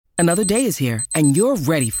Another day is here, and you're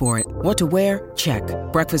ready for it. What to wear? Check.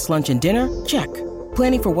 Breakfast, lunch, and dinner? Check.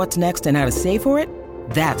 Planning for what's next and how to save for it?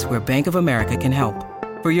 That's where Bank of America can help.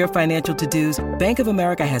 For your financial to-dos, Bank of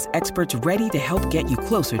America has experts ready to help get you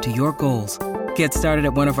closer to your goals. Get started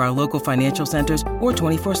at one of our local financial centers or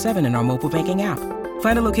 24/7 in our mobile banking app.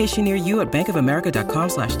 Find a location near you at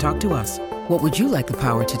bankofamerica.com/talktous. What would you like the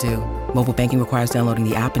power to do? Mobile banking requires downloading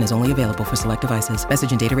the app and is only available for select devices.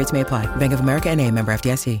 Message and data rates may apply. Bank of America N.A., member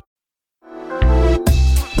FDIC.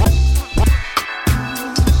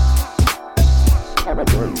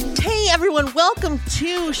 Hey everyone, welcome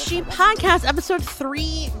to She Podcast, episode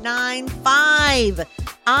 395.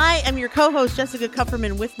 I am your co-host, Jessica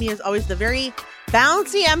Kupferman. With me, as always, the very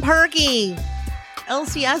bouncy and perky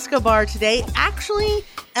Elsie Escobar today. Actually,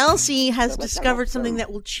 Elsie has discovered something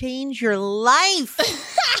that will change your life.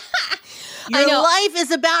 Your life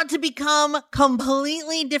is about to become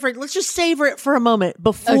completely different. Let's just savor it for a moment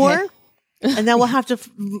before, and then we'll have to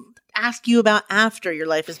ask you about after your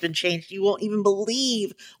life has been changed. You won't even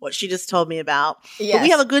believe what she just told me about. Yes. But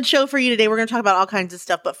we have a good show for you today. We're going to talk about all kinds of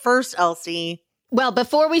stuff. But first, Elsie. Well,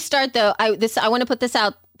 before we start, though, I want to put this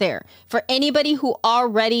out there. For anybody who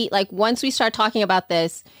already, once we start talking about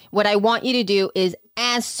this, what I want you to do is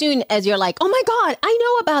as soon as you're like, oh my God, I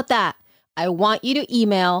know about that, I want you to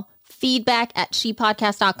email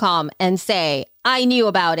feedback@shepodcast.com and say, I knew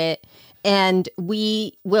about it. And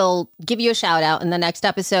we will give you a shout out in the next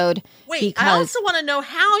episode. Wait, I also want to know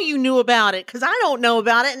how you knew about it, because I don't know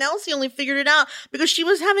about it. And Elsie only figured it out because she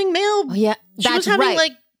was having mail. Oh, yeah, she was having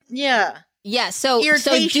right. Yeah, so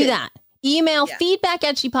do that. Email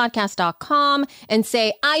feedback@shepodcast.com and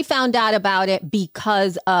say, I found out about it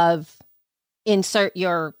because of, insert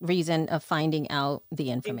your reason of finding out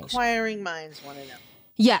the information. Inquiring minds want to know.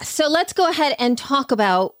 Yes. So let's go ahead and talk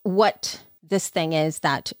about what this thing is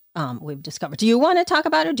that we've discovered. Do you want to talk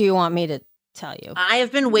about it, or do you want me to tell you? I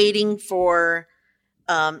have been waiting for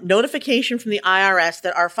notification from the IRS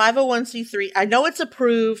that our 501c3, I know it's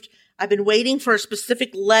approved. I've been waiting for a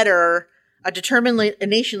specific letter, a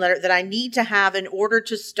determination letter that I need to have in order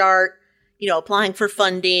to start, applying for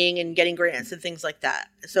funding and getting grants and things like that.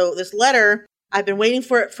 So this letter, I've been waiting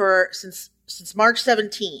for it since March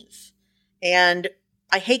 17th. And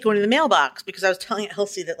I hate going to the mailbox because I was telling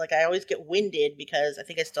Elsie that I always get winded because I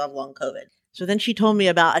think I still have long COVID. So then she told me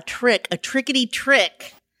about a trickety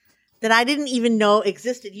trick that I didn't even know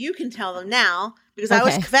existed. You can tell them now because I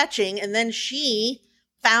was kvetching, and then she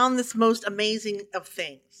found this most amazing of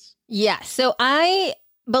things. Yeah. So I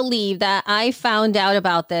believe that I found out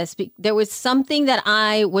about this. There was something that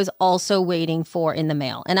I was also waiting for in the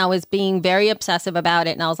mail, and I was being very obsessive about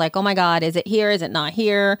it. And I was like, oh my God, is it here? Is it not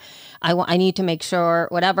here? I need to make sure,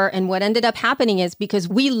 whatever. And what ended up happening is, because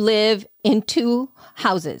we live in two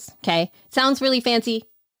houses, okay? Sounds really fancy.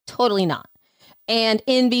 Totally not. And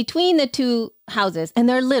in between the two houses, and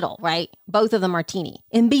they're little, right? Both of them are teeny.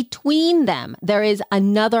 In between them, there is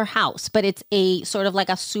another house, but it's a sort of like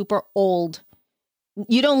a super old.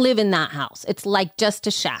 You don't live in that house. It's like just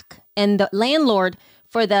a shack. And the landlord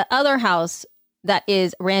for the other house that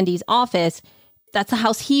is Randy's office, that's the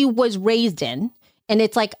house he was raised in. And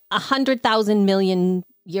it's like 100,000 million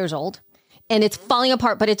years old. And it's falling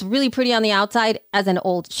apart, but it's really pretty on the outside as an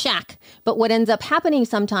old shack. But what ends up happening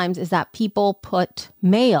sometimes is that people put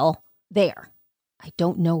mail there. I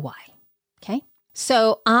don't know why. Okay.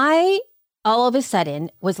 So I all of a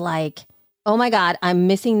sudden was like, oh my God, I'm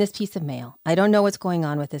missing this piece of mail. I don't know what's going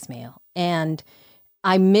on with this mail. And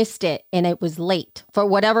I missed it, and it was late. For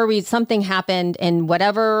whatever reason, something happened, and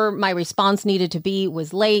whatever my response needed to be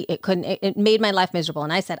was late. It made my life miserable.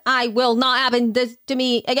 And I said, I will not happen this to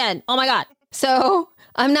me again. Oh my God. So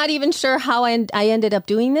I'm not even sure how I ended up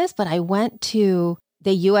doing this, but I went to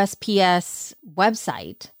the USPS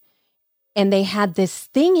website, and they had this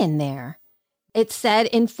thing in there. It said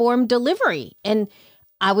informed delivery. And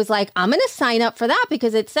I was like, I'm going to sign up for that,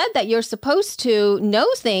 because it said that you're supposed to know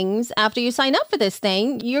things after you sign up for this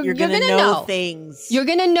thing. You're going to know things. You're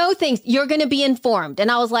going to know things. You're going to be informed.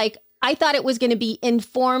 And I was like, I thought it was going to be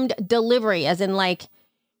informed delivery, as in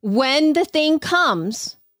when the thing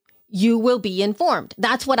comes, you will be informed.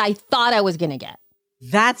 That's what I thought I was going to get.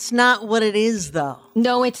 That's not what it is, though.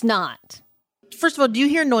 No, it's not. First of all, do you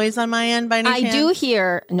hear noise on my end by any chance? I do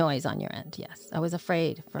hear noise on your end, yes. I was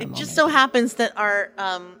afraid for a moment. It just so happens that our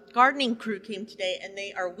gardening crew came today, and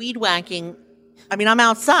they are weed whacking. I mean, I'm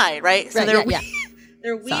outside, right? So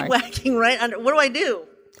they're weed whacking right under. What do I do?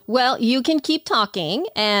 Well, you can keep talking,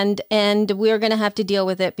 and we're going to have to deal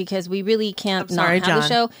with it, because we really can't not have the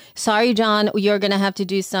show. Sorry, John. You're going to have to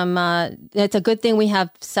do some. It's a good thing we have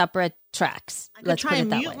separate tracks. I could Let's try put it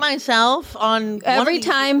and that mute way. myself on Every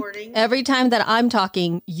time that I'm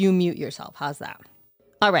talking, you mute yourself. How's that?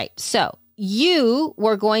 All right. So you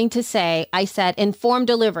were going to say, I said informed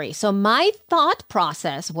delivery. So my thought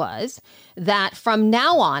process was that from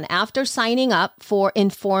now on, after signing up for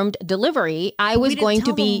informed delivery, I was going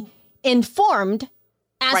to be informed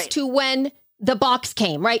as to when the box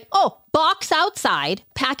came, right? Oh, box outside,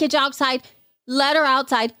 package outside, letter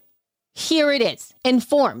outside. Here it is,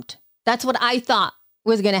 informed. That's what I thought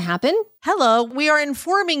was going to happen. Hello, we are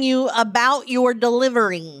informing you about your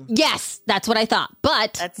delivery. Yes, that's what I thought.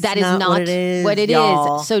 But that is not what it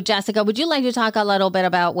is. So, Jessica, would you like to talk a little bit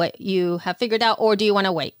about what you have figured out, or do you want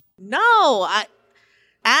to wait? No,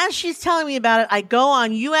 as she's telling me about it, I go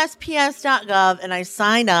on USPS.gov and I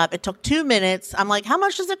sign up. It took 2 minutes. I'm like, how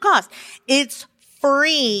much does it cost? It's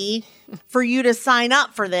free for you to sign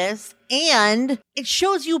up for this. And it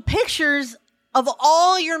shows you pictures of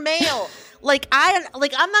all your mail. I'm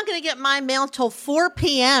not going to get my mail till 4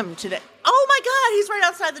 p.m. today. Oh my God, he's right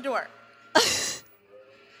outside the door.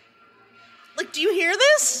 Do you hear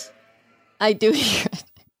this? I do hear it.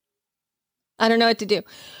 I don't know what to do.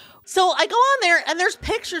 So I go on there and there's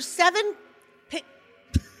pictures,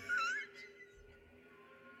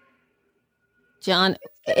 John.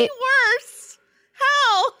 It's getting worse.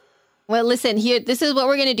 How? Well, listen, here, this is what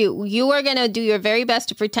we're going to do. You are going to do your very best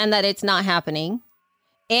to pretend that it's not happening.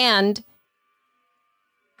 And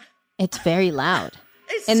it's very loud.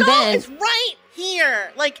 It's right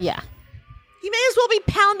here. Yeah. He may as well be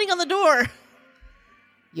pounding on the door.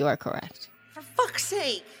 You are correct. For fuck's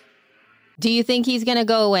sake. Do you think he's going to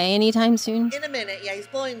go away anytime soon? In a minute. Yeah, he's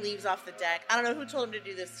blowing leaves off the deck. I don't know who told him to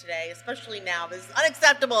do this today, especially now. This is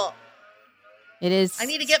unacceptable. It is. I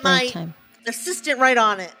need to get my assistant right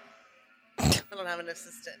on it. I don't have an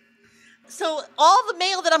assistant. So all the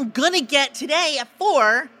mail that I'm going to get today at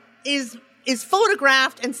 4 is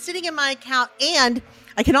photographed and sitting in my account. And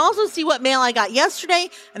I can also see what mail I got yesterday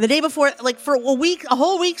and the day before, for a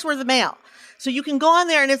whole week's worth of mail. So you can go on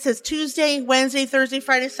there and it says Tuesday, Wednesday, Thursday,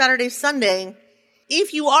 Friday, Saturday, Sunday.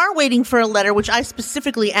 If you are waiting for a letter, which I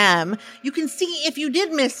specifically am, you can see if you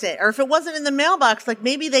did miss it or if it wasn't in the mailbox,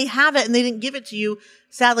 maybe they have it and they didn't give it to you.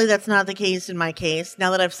 Sadly, that's not the case in my case.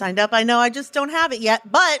 Now that I've signed up, I know I just don't have it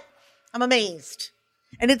yet, but I'm amazed.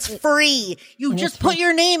 And it's free. You just put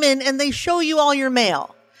your name in and they show you all your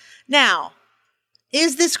mail. Now,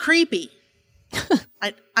 is this creepy?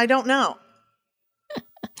 I don't know.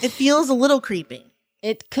 It feels a little creepy.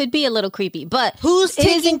 It could be a little creepy, but who's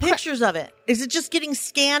taking pictures of it? Is it just getting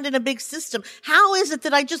scanned in a big system? How is it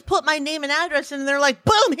that I just put my name and address in and they're like,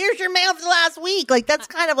 boom, here's your mail for the last week? That's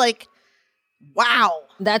kind of wow.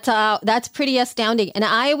 That's pretty astounding. And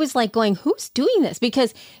I was going, who's doing this?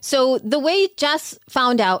 Because so the way Jess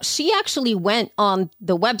found out, she actually went on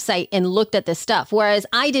the website and looked at this stuff, whereas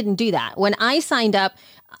I didn't do that. When I signed up,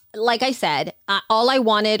 like I said, all I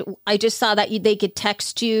wanted, I just saw that they could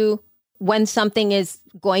text you when something is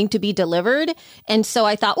going to be delivered. And so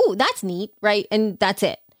I thought, oh, that's neat, right? And that's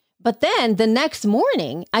it. But then the next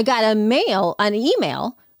morning, I got an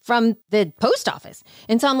email from the post office.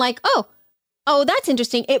 And so I'm like, oh, that's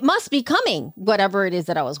interesting. It must be coming, whatever it is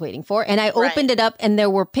that I was waiting for. And I opened it up and there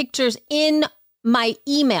were pictures in my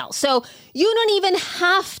email. So you don't even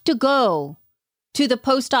have to go to the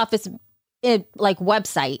post office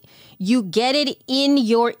website. You get it in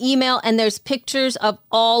your email and there's pictures of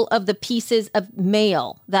all of the pieces of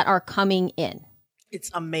mail that are coming in. It's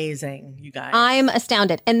amazing, you guys. I'm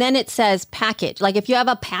astounded. And then it says package. If you have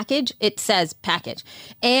a package, it says package.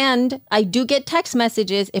 And I do get text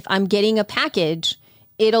messages if I'm getting a package.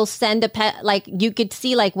 It'll send you could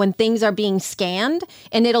see when things are being scanned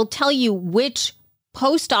and it'll tell you which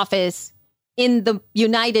post office in the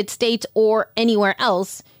United States or anywhere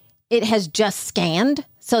else it has just scanned.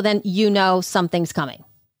 So then something's coming.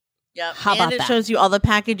 Yeah. How about that? And it shows you all the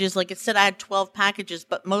packages. It said I had 12 packages,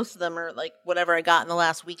 but most of them are whatever I got in the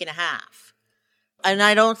last week and a half. And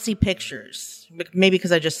I don't see pictures, maybe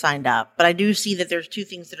because I just signed up. But I do see that there's 2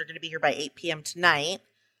 things that are going to be here by 8 p.m. tonight.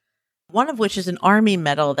 One of which is an Army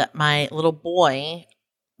medal that my little boy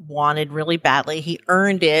wanted really badly. He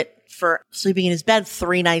earned it for sleeping in his bed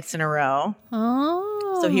 3 nights in a row.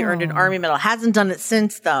 Oh. So he earned an Army medal. Hasn't done it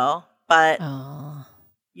since, though. But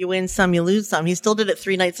you win some, you lose some. He still did it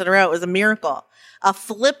 3 nights in a row. It was a miracle. A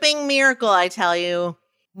flipping miracle, I tell you.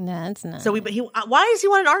 That's nice. So why does he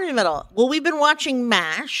want an Army medal? Well, we've been watching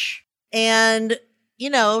MASH. And,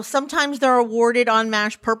 sometimes they're awarded on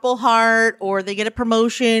MASH Purple Heart. Or they get a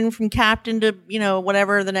promotion from captain to,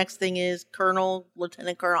 whatever the next thing is. Colonel,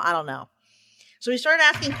 lieutenant colonel, I don't know. So he started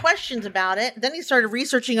asking questions about it. Then he started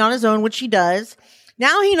researching on his own, which he does.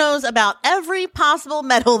 Now he knows about every possible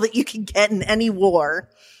medal that you can get in any war.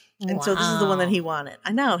 And so this is the one that he wanted.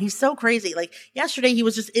 I know. He's so crazy. Like yesterday, he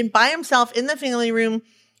was just by himself in the family room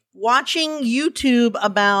watching YouTube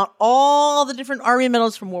about all the different army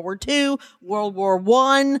medals from World War II, World War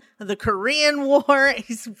I, the Korean War.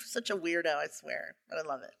 He's such a weirdo, I swear. But I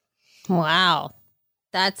love it. Wow.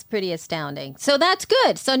 That's pretty astounding. So that's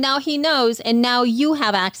good. So now he knows, and now you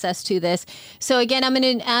have access to this. So again, I'm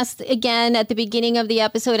going to ask again at the beginning of the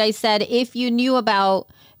episode, I said, if you knew about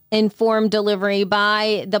informed delivery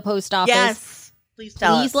by the post office. Yes.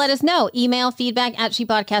 Please let us know. Email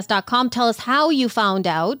feedback@shepodcast.com. Tell us how you found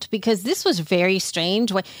out, because this was very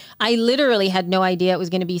strange. I literally had no idea it was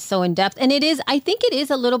going to be so in depth. And I think it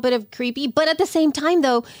is a little bit of creepy, but at the same time,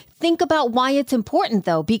 though, think about why it's important,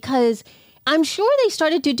 though, because I'm sure they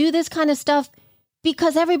started to do this kind of stuff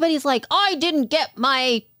because everybody's like, I didn't get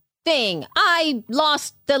my thing. I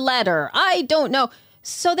lost the letter. I don't know.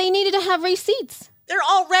 So they needed to have receipts. They're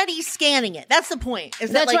already scanning it. That's the point.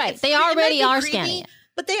 That's right. They already are scanning it.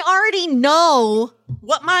 But they already know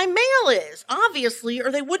what my mail is, obviously, or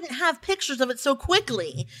they wouldn't have pictures of it so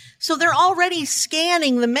quickly. So they're already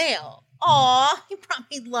scanning the mail. Aw, you brought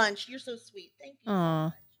me lunch. You're so sweet. Thank you.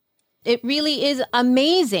 Aw. It really is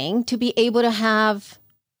amazing to be able to have...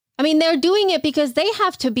 I mean, they're doing it because they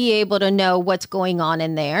have to be able to know what's going on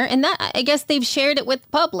in there. And that, I guess they've shared it with the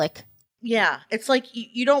public. Yeah, it's like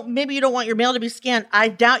you don't want your mail to be scanned. I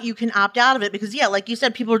doubt you can opt out of it because, yeah, like you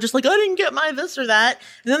said, people are just like, I didn't get my this or that.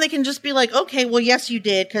 And then they can just be like, okay, well, yes, you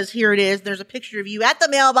did, because here it is. There's a picture of you at the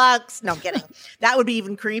mailbox. No, I'm kidding. That would be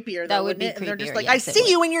even creepier. That would be creepier. And they're just like, yes, I see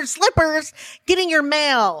you in your slippers getting your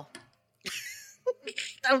mail.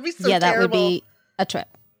 That would be so terrible. That would be a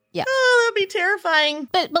trip. Yeah. Oh, that would be terrifying.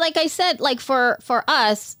 But like I said, like for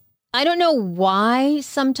us, I don't know why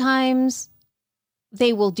sometimes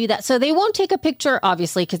they will do that. So they won't take a picture,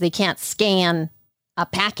 obviously, because they can't scan a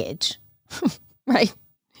package, right?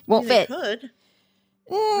 Won't fit. They could.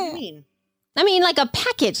 What do you mean? I mean, like a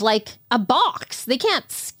package, like a box. They can't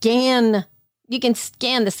scan. You can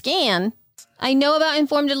scan the scan. I know about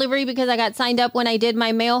informed delivery because I got signed up when I did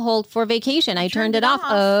my mail hold for vacation. I turned it off.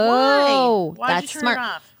 Oh, why that's did you turn smart. It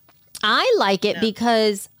off? I like it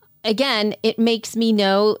because, again, it makes me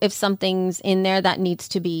know if something's in there that needs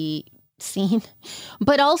to be seen.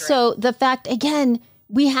 But also the fact, again,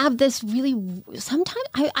 we have this really, sometimes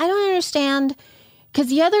I don't understand, because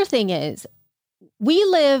the other thing is we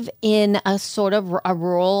live in a sort of a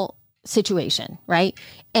rural situation, right?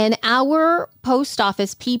 And our post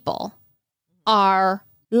office people are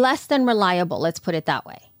less than reliable, let's put it that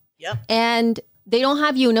way. Yep. And they don't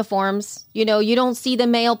have uniforms. You know, you don't see the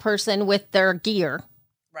mail person with their gear.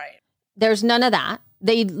 Right. There's none of that.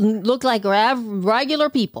 They look like regular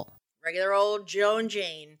people. Regular old Joe and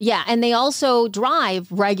Jane. Yeah, and they also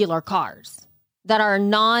drive regular cars that are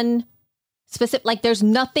non-specific. Like, there's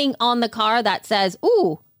nothing on the car that says,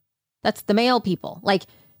 ooh, that's the mail people. Like,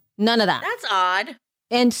 none of that. That's odd.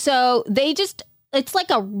 And so they just, it's like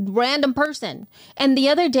a random person. And the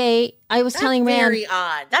other day, I was telling Rand. That's very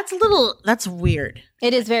odd. That's weird.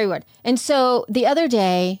 It is very weird. And so the other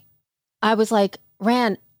day, I was like,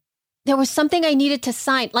 Rand, there was something I needed to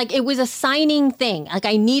sign. Like, it was a signing thing. Like,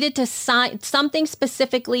 I needed to sign something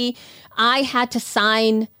specifically. I had to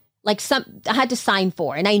sign, I had to sign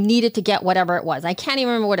for, and I needed to get whatever it was. I can't even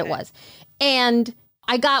remember what it was. And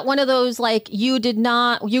I got one of those, like, you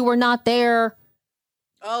were not there.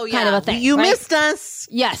 Oh, yeah. Kind of a thing. You right? missed us.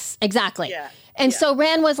 Yes, exactly. Yeah. And so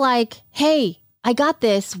Rand was like, hey, I got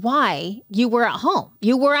this. Why? You were at home.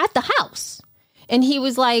 You were at the house. And he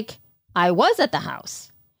was like, I was at the house.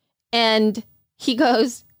 And he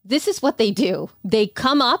goes, this is what they do. They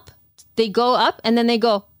come up, they go up, and then they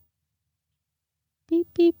go, beep,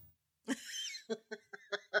 beep.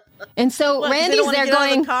 And so Randy's there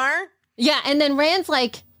going, car? Yeah. And then Rand's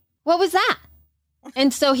like, what was that?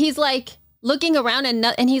 And so he's like looking around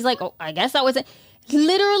and he's like, oh, I guess that was it.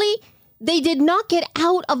 Literally, they did not get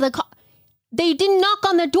out of the car. They didn't knock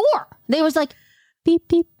on the door. They was like, beep,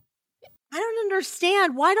 beep. I don't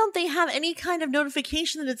understand. Why don't they have any kind of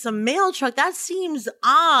notification that it's a mail truck? That seems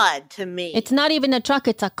odd to me. It's not even a truck.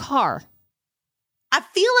 It's a car. I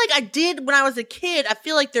feel like I did when I was a kid. I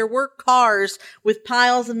feel like there were cars with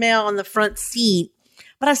piles of mail on the front seat,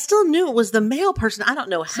 but I still knew it was the mail person. I don't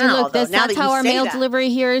know how. See, look, that's how our mail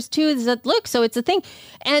delivery here is too. Is that, look, so it's a thing.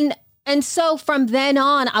 And so from then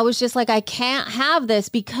on, I was just like, I can't have this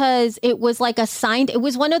because it was like a signed, it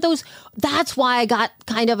was one of those, that's why I got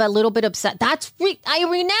kind of a little bit upset. I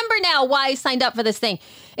remember now why I signed up for this thing.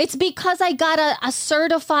 It's because I got a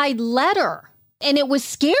certified letter And it was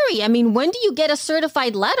scary. I mean, when do you get a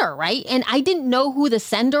certified letter, right? And I didn't know who the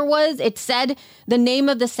sender was. It said the name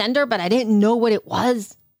of the sender, but I didn't know what it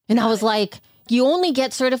was. And I was like, you only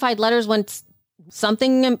get certified letters when it's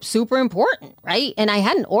something super important, right? And I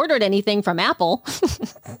hadn't ordered anything from Apple.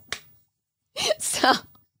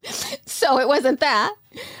 So it wasn't that.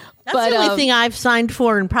 That's the only thing I've signed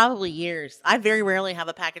for in probably years. I very rarely have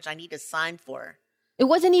a package I need to sign for. It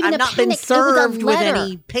wasn't even I've a not panic. been served It was a with letter.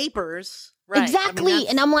 any papers. Right. Exactly. I mean,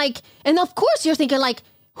 and I'm like, and of course you're thinking like,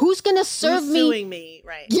 who's going to serve who's me? suing me?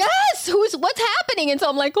 Right. Yes. What's happening? And so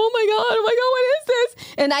I'm like, oh my God, what is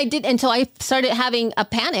this? And I did. And so I started having a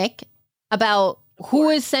panic about who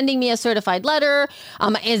is sending me a certified letter.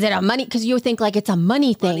 Is it a money? Because you think like it's a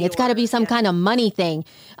money thing. It's got to be some kind of money thing.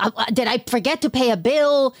 Did I forget to pay a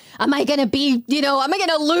bill? Am I going to be, am I going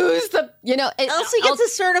to lose the, Elsie gets a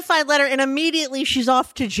certified letter and immediately she's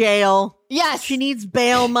off to jail. Yes. She needs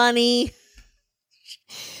bail money.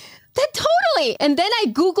 That totally. And then I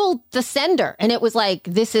Googled the sender and it was like,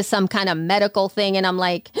 this is some kind of medical thing. And I'm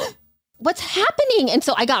like, what's happening? And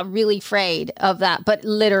so I got really afraid of that. But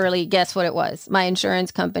literally, guess what it was? My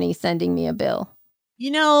insurance company sending me a bill.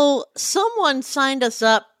 Someone signed us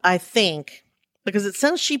up, I think, because it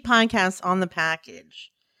says She Podcasts on the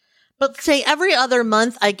package. But say every other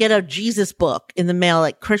month I get a Jesus book in the mail,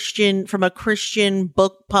 like from a Christian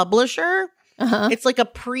book publisher. Uh-huh. It's like a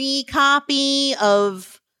pre-copy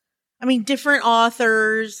of, different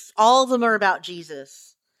authors. All of them are about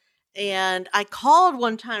Jesus. And I called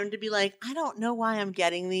one time to be like, I don't know why I'm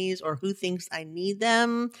getting these or who thinks I need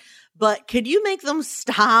them, but could you make them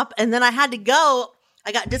stop? And then I had to go.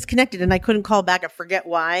 I got disconnected and I couldn't call back. I forget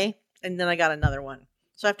why. And then I got another one.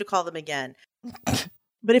 So I have to call them again.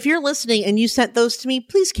 But if you're listening and you sent those to me,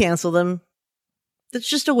 please cancel them. That's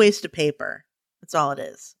just a waste of paper. That's all it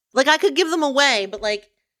is. Like I could give them away, but like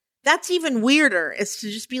that's even weirder is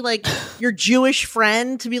to just be like your Jewish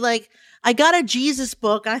friend to be like, I got a Jesus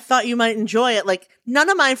book. I thought you might enjoy it. Like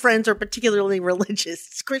none of my friends are particularly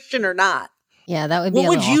religious, Christian or not. Yeah, that would be. What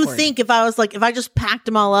would you think if I was like, if I just packed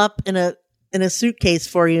them all up in a suitcase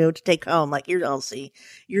for you to take home? Like, here, Elsie,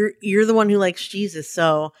 you're the one who likes Jesus.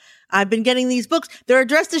 So I've been getting these books. They're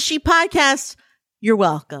addressed as She Podcasts. You're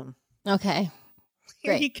welcome. Okay.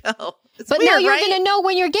 Here Great. you go. It's but weird, now you're right? going to know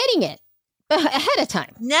when you're getting it ahead of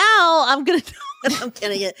time. Now I'm going to know when I'm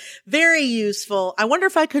getting it. Very useful. I wonder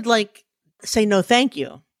if I could like say no thank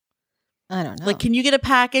you. I don't know. Like, can you get a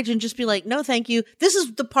package and just be like, no, thank you. This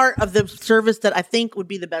is the part of the service that I think would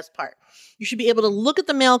be the best part. You should be able to look at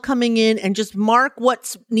the mail coming in and just mark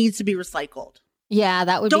what needs to be recycled. Yeah,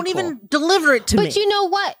 that would Don't be cool. even deliver it to me. But you know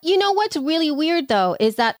what? You know what's really weird, though,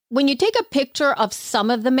 is that when you take a picture of some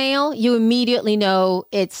of the mail, you immediately know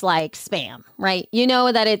it's like spam, right? You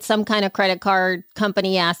know that it's some kind of credit card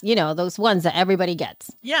company those ones that everybody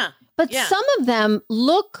gets. Yeah. But yeah. some of them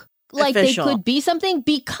look like Official. they could be something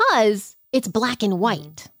because it's black and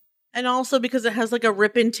white. And also because it has like a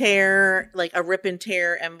rip and tear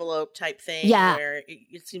envelope type thing. Yeah. Where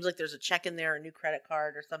it seems like there's a check in there, a new credit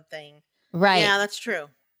card or something. Right. Yeah, that's true.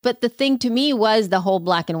 But the thing to me was the whole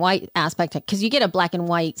black and white aspect, because you get a black and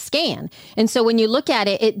white scan. And so when you look at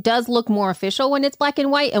it, it does look more official when it's black and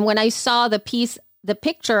white. And when I saw the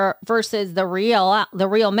picture versus the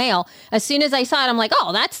real mail, as soon as I saw it, I'm like,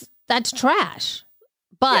 oh, that's trash.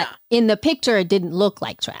 But in the picture, it didn't look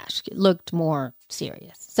like trash. It looked more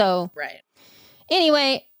serious. So right.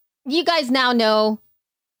 Anyway, you guys now know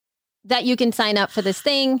that you can sign up for this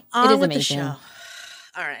thing. On it is with amazing. the show.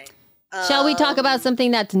 All right. Shall we talk about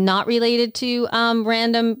something that's not related to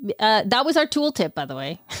random? That was our tool tip, by the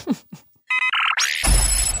way.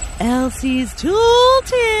 Elsie's tool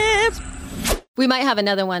tips. We might have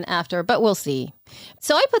another one after, but we'll see.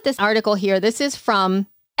 So I put this article here. This is from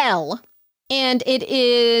Elle, and it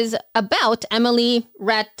is about Emily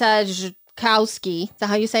Ratajkowski. Is that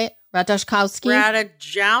how you say it? Ratajkowski?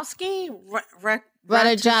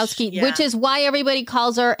 Ratajkowski, which is why everybody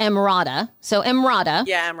calls her Emrata. So Emrata.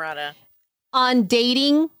 Yeah, Emrata. On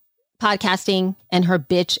dating, podcasting, and her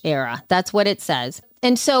bitch era. That's what it says.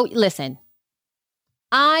 And so, listen,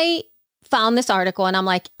 I found this article and I'm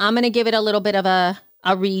like, I'm going to give it a little bit of a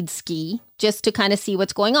read ski just to kind of see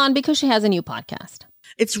what's going on because she has a new podcast.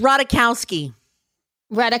 It's Ratajkowski.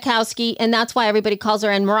 Ratajkowski, and that's why everybody calls her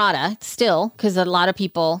Emrata still, because a lot of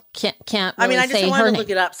people can't really I just say wanted her to name. look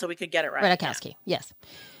it up so we could get it right. Ratajkowski, yes.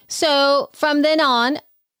 So from then on,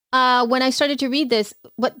 when I started to read this,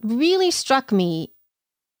 what really struck me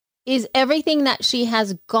is everything that she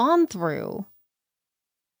has gone through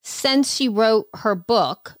since she wrote her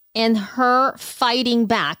book and her fighting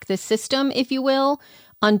back the system, if you will,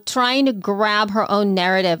 on trying to grab her own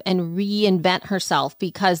narrative and reinvent herself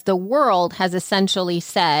because the world has essentially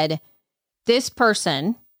said, this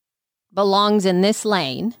person belongs in this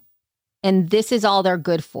lane and this is all they're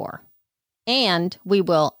good for. And we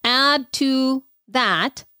will add to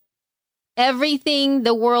that everything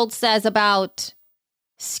the world says about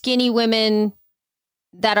skinny women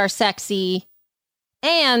that are sexy.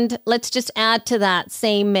 And let's just add to that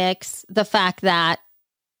same mix the fact that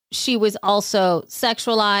she was also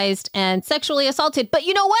sexualized and sexually assaulted. But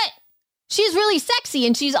you know what? She's really sexy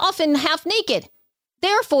and she's often half naked.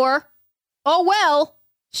 Therefore, oh, well,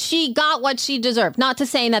 she got what she deserved. Not to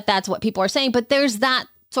say that that's what people are saying, but there's that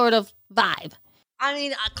sort of vibe. I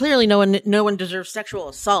mean, clearly no one deserves sexual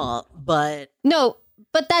assault, but no,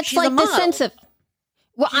 but that's like the sense of.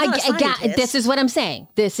 Well, this is what I'm saying.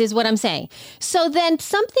 So then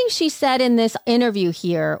something she said in this interview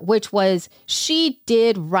here, which was she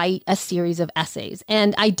did write a series of essays.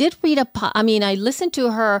 And I did read I listened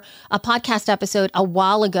to her, a podcast episode a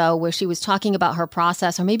while ago where she was talking about her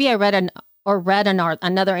process, or maybe I read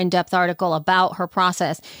another in-depth article about her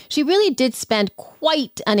process. She really did spend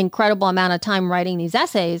quite an incredible amount of time writing these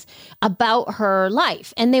essays about her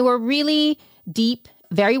life. And they were really deep,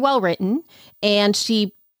 very well written. And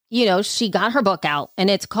she got her book out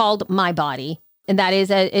and it's called My Body. And that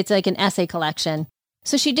is it's like an essay collection.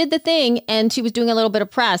 So she did the thing and she was doing a little bit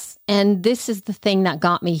of press. And this is the thing that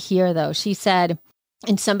got me here, though. She said,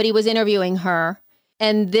 and somebody was interviewing her.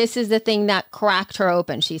 And this is the thing that cracked her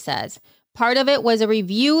open, she says. Part of it was a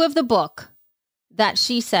review of the book that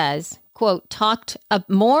she says, quote, talked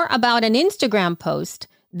more about an Instagram post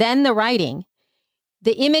than the writing.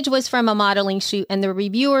 The image was from a modeling shoot, and the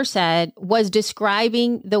reviewer said was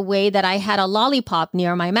describing the way that I had a lollipop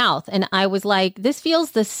near my mouth. And I was like, this feels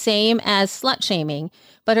the same as slut shaming,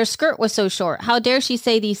 but her skirt was so short. How dare she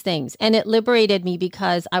say these things? And it liberated me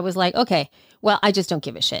because I was like, okay, well, I just don't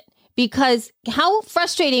give a shit. Because how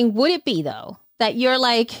frustrating would it be, though, that you're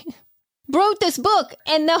like, wrote this book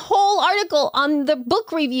and the whole article on the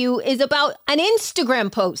book review is about an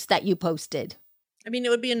Instagram post that you posted? I mean, it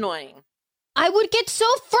would be annoying. I would get so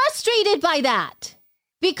frustrated by that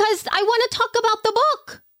because I want to talk about the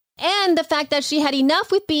book and the fact that she had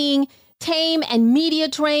enough with being tame and media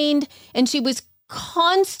trained, and she was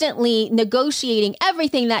constantly negotiating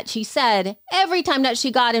everything that she said every time that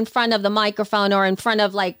she got in front of the microphone or in front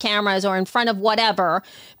of like cameras or in front of whatever,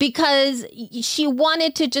 because she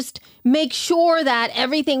wanted to just make sure that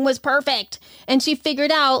everything was perfect. And she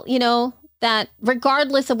figured out, that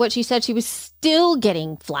regardless of what she said, she was still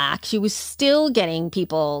getting flack. She was still getting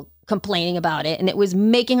people complaining about it, and it was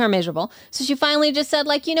making her miserable. So she finally just said,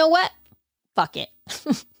 like, you know what? Fuck it.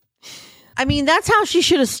 I mean, that's how she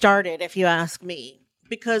should have started, if you ask me.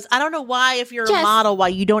 Because I don't know why, if you're a model, why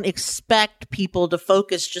you don't expect people to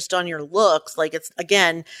focus just on your looks. Like, it's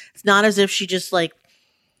not as if she just, like,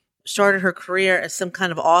 started her career as some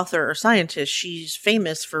kind of author or scientist. She's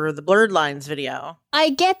famous for the Blurred Lines video.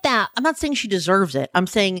 I get that. I'm not saying she deserves it. I'm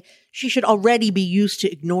saying she should already be used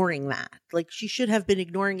to ignoring that. Like, she should have been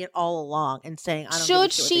ignoring it all along and saying, I don't give a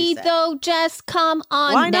shit what they say. Though, Jess? Come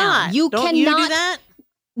on. Why now. not? Don't you do that?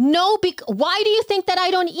 No, why do you think that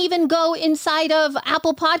I don't even go inside of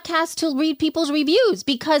Apple Podcasts to read people's reviews?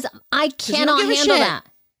 Because I cannot handle that.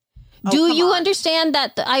 Do you understand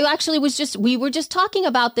that we were just talking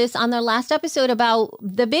about this on the last episode about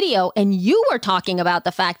the video, and you were talking about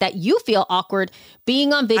the fact that you feel awkward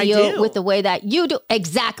being on video with the way that you do.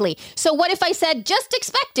 Exactly. So what if I said, just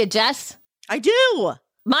expect it, Jess? I do.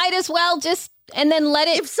 Might as well just, and then let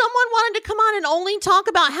it. If someone wanted to come on and only talk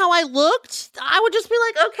about how I looked, I would just be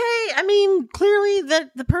like, okay, I mean, clearly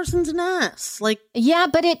the person's an ass. Like, yeah,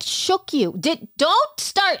 but it shook you.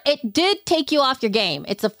 It did take you off your game.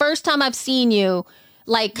 It's the first time I've seen you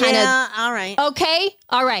like kind of. Yeah, all right. Okay.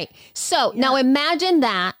 All right. So now imagine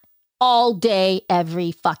that all day,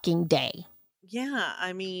 every fucking day. Yeah.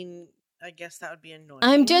 I mean, I guess that would be annoying.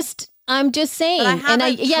 I'm just saying. But I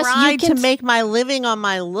haven't tried to make my living on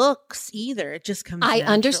my looks either. It just comes naturally.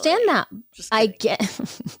 Understand that.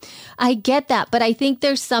 I get that. But I think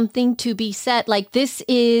there's something to be said. Like, this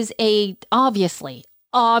is obviously,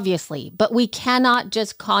 but we cannot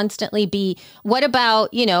just constantly be, what about,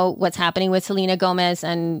 what's happening with Selena Gomez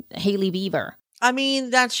and Hailey Bieber? I mean,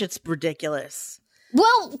 that shit's ridiculous.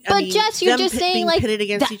 Well, but Jess, you're just saying, being like, pitted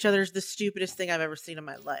against each other is the stupidest thing I've ever seen in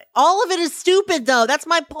my life. All of it is stupid, though. That's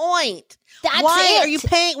my point. Why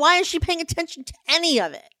is she paying attention to any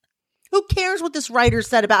of it? Who cares what this writer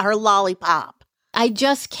said about her lollipop? I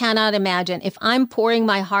just cannot imagine if I'm pouring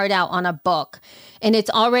my heart out on a book and it's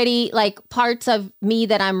already like parts of me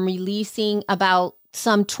that I'm releasing about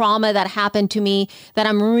some trauma that happened to me that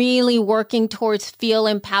I'm really working towards feel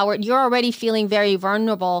empowered. You're already feeling very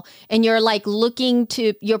vulnerable and you're like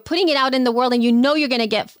you're putting it out in the world and you know you're going to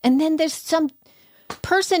get, and then there's some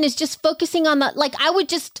person is just focusing on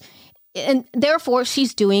and therefore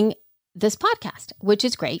she's doing this podcast, which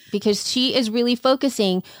is great because she is really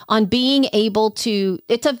focusing on being able to,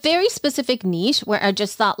 it's a very specific niche where I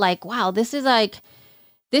just thought like, wow, this is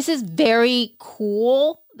very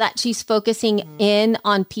cool that she's focusing in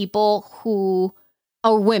on people who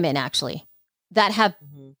are women actually that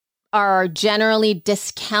are generally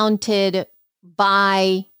discounted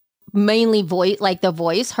by mainly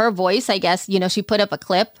her voice, I guess. She put up a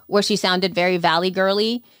clip where she sounded very Valley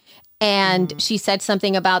girly and she said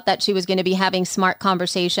something about that she was going to be having smart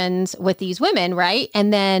conversations with these women, right?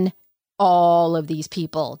 And then all of these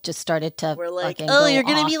people just started to we're like, oh, you're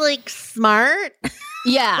going to be like smart?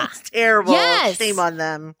 Yeah. That's terrible. Yes. Shame on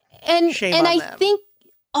them. And I think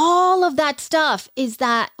all of that stuff is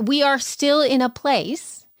that we are still in a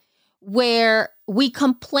place where we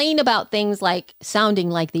complain about things like sounding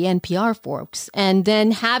like the NPR folks and then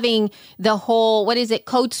having the whole,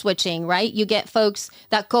 code switching, right? You get folks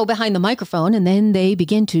that go behind the microphone and then they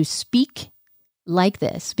begin to speak like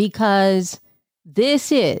this because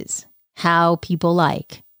this is how people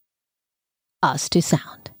like us to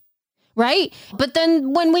sound. Right? But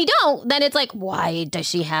then when we don't, then it's like, why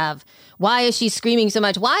is she screaming so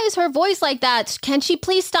much? Why is her voice like that? Can she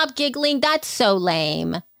please stop giggling? That's so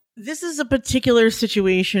lame. This is a particular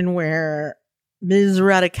situation where Ms.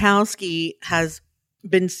 Radikowski has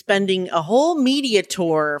been spending a whole media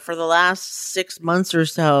tour for the last 6 months or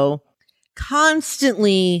so,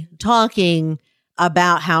 constantly talking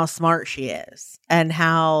about how smart she is and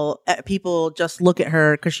how people just look at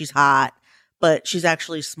her because she's hot, but she's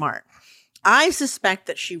actually smart. I suspect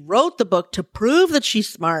that she wrote the book to prove that she's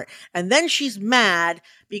smart, and then she's mad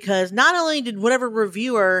because not only did whatever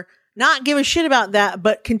reviewer not give a shit about that,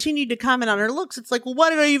 but continued to comment on her looks. It's like, well, why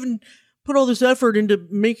did I even put all this effort into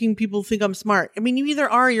making people think I'm smart? I mean, you either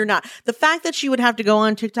are or you're not. The fact that she would have to go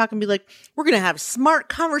on TikTok and be like, we're going to have smart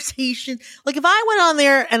conversation. Like if I went on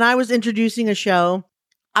there and I was introducing a show,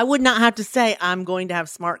 I would not have to say I'm going to have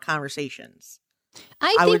smart conversations.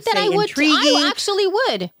 I think that I would. I actually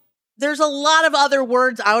would. There's a lot of other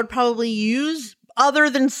words I would probably use other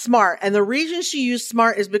than smart. And the reason she used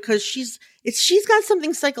smart is because she's got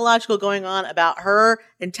something psychological going on about her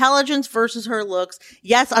intelligence versus her looks.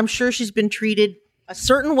 Yes, I'm sure she's been treated a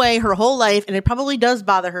certain way her whole life, and it probably does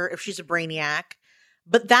bother her if she's a brainiac.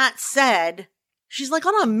 But that said, she's like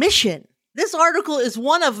on a mission. This article is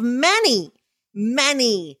one of many.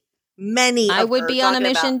 I would be on a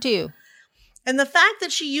mission too. And the fact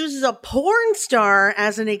that she uses a porn star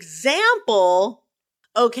as an example,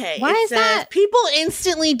 okay. Why is that? People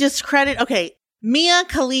instantly discredit, okay, Mia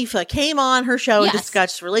Khalifa came on her show and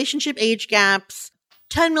discussed relationship age gaps,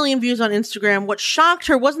 10 million views on Instagram. What shocked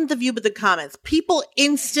her wasn't the view, but the comments. People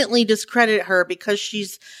instantly discredit her because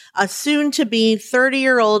she's a soon-to-be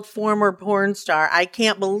 30-year-old former porn star. I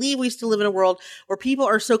can't believe we still live in a world where people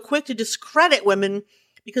are so quick to discredit women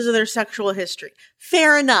because of their sexual history.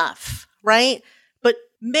 Fair enough. Right? But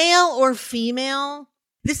male or female,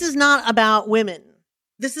 this is not about women.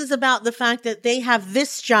 This is about the fact that they have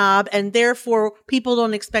this job and therefore people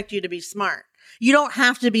don't expect you to be smart. You don't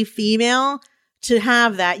have to be female to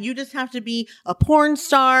have that. You just have to be a porn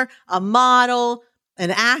star, a model,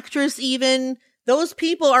 an actress even. Those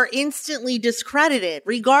people are instantly discredited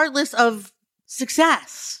regardless of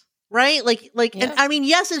success. Right? And I mean,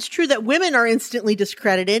 yes, it's true that women are instantly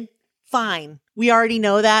discredited. Fine. We already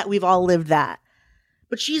know that. We've all lived that.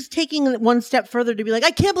 But she's taking it one step further to be like,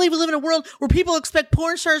 I can't believe we live in a world where people expect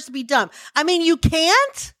porn stars to be dumb. I mean, you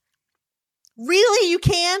can't? Really? You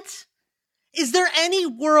can't? Is there any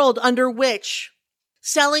world under which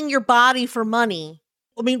selling your body for money,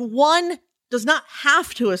 I mean, one does not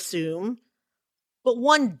have to assume, but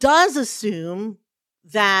one does assume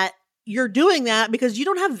that you're doing that because you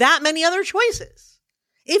don't have that many other choices.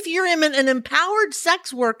 If you're an empowered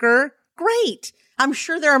sex worker, great. I'm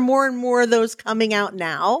sure there are more and more of those coming out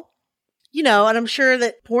now, and I'm sure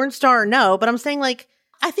that porn star, no, but I'm saying like,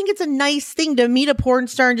 I think it's a nice thing to meet a porn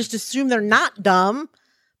star and just assume they're not dumb.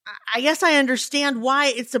 I guess I understand why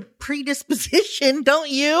it's a predisposition, don't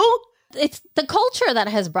you? It's the culture that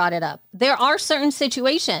has brought it up. There are certain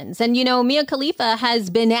situations, and Mia Khalifa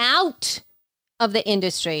has been out of the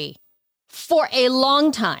industry for a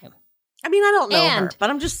long time. I mean, I don't know her, but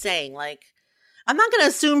I'm just saying, like, I'm not going to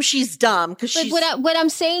assume she's dumb because But she's. what I'm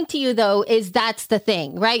saying to you, though, is that's the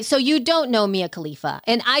thing, right? So you don't know Mia Khalifa,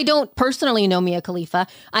 and I don't personally know Mia Khalifa.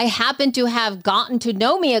 I happen to have gotten to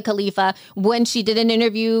know Mia Khalifa when she did an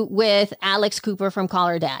interview with Alex Cooper from Call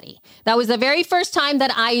Her Daddy. That was the very first time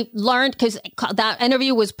that I learned, because that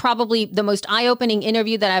interview was probably the most eye-opening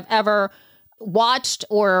interview that I've ever watched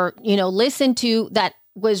or, listened to, that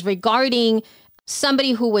was regarding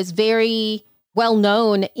somebody who was very well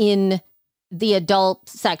known in the adult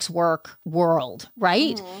sex work world,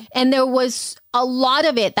 right? Mm-hmm. And there was a lot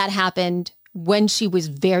of it that happened when she was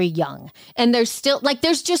very young. And there's still,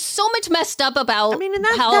 there's just so much messed up about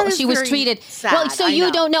how she was treated. Sad. Well, so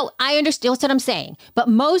you don't know. I understand. That's what I'm saying. But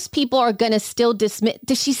most people are going to still dismiss,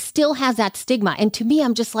 she still has that stigma. And to me,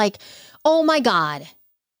 I'm just like, oh my God,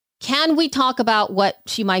 can we talk about what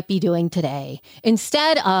she might be doing today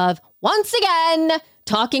instead of, once again,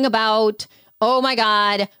 talking about, oh my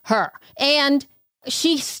God, her. And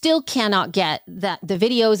she still cannot get the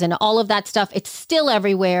videos and all of that stuff. It's still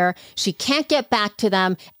everywhere. She can't get back to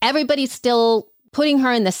them. Everybody's still putting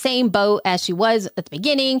her in the same boat as she was at the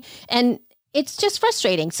beginning. And it's just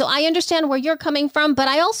frustrating. So I understand where you're coming from, but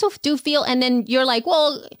I also do feel, and then you're like,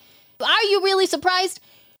 well, are you really surprised?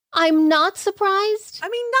 I'm not surprised. I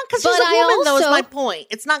mean, not because she's a woman, though, is my point.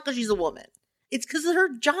 It's not because she's a woman. It's because of her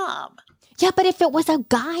job. Yeah, but if it was a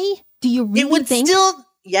guy, do you really think?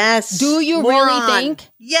 Yes. Do you really think?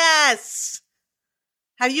 Yes.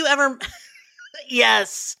 Have you ever?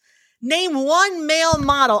 Yes. Name one male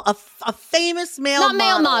model, a famous male Not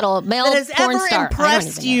male model, male that has porn ever star.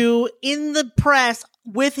 impressed you in the press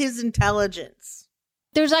with his intelligence.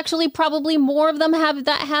 There's actually probably more of them have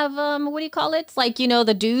what do you call it? It's like,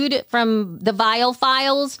 the dude from the Vile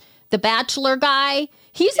Files, the Bachelor guy.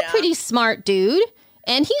 He's a pretty smart dude,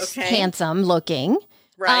 and he's handsome looking.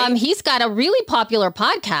 Right. He's got a really popular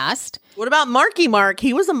podcast. What about Marky Mark?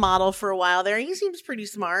 He was a model for a while there. He seems pretty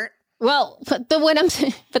smart. Well, but the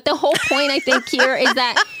whole point I think here is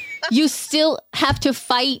that you still have to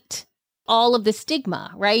fight all of the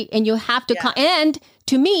stigma, right? And you have to, and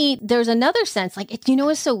to me, there's another sense,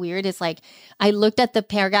 what's so weird is I looked at the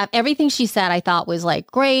paragraph, everything she said I thought was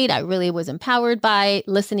great. I really was empowered by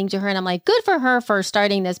listening to her. And I'm like, good for her for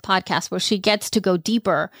starting this podcast where she gets to go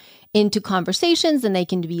deeper into conversations and they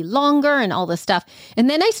can be longer and all this stuff. And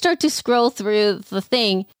then I start to scroll through the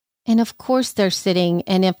thing. And of course they're sitting,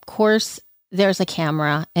 and of course there's a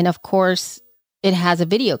camera, and of course it has a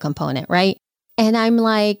video component, right? And I'm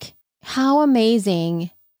like, how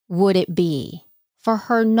amazing would it be for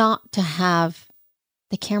her not to have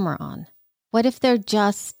the camera on? What if they're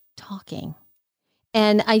just talking?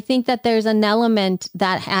 And I think that there's an element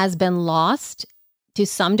that has been lost to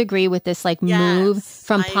some degree with this move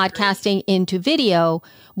from podcasting into video,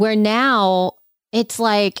 where now it's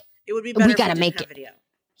it would be better we got to make it video.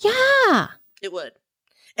 Yeah, it would.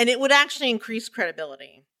 And it would actually increase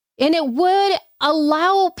credibility. And it would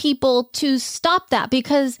allow people to stop that,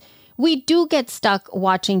 because we do get stuck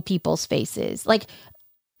watching people's faces. We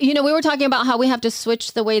were talking about how we have to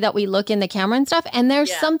switch the way that we look in the camera and stuff. And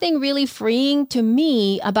there's something really freeing to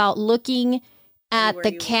me about looking at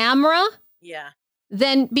the camera. Yeah.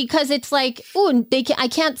 Then, because it's I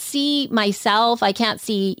can't see myself. I can't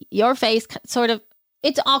see your face. Sort of,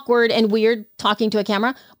 it's awkward and weird talking to a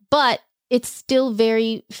camera, but it's still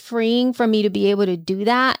very freeing for me to be able to do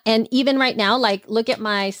that. And even right now, look at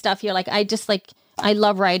my stuff here. I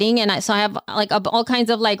love writing. And so I have all kinds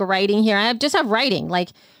of writing here. I just have writing,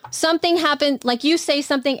 something happened, you say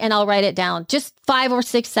something and I'll write it down, just 5 or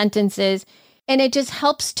 6 sentences. And it just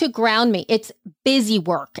helps to ground me. It's busy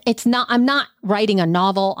work. I'm not writing a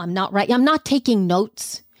novel. I'm not taking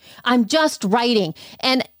notes. I'm just writing.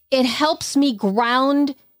 And it helps me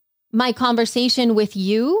ground my conversation with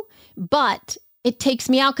you, but it takes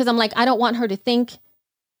me out because I'm I don't want her to think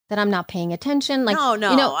that I'm not paying attention. No, you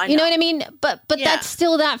know what I mean? But that's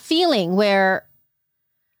still that feeling where.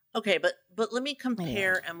 Okay, but let me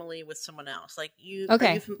compare Emily with someone else. You.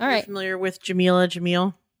 Okay, all right. Familiar with Jamila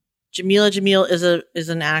Jamil? Jamila Jamil is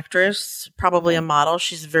an actress, probably a model.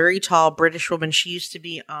 She's a very tall British woman. She used to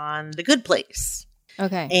be on The Good Place.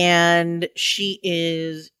 Okay. And she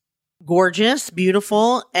is gorgeous,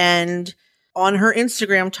 beautiful, and on her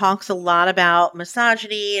Instagram talks a lot about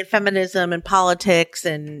misogyny and feminism and politics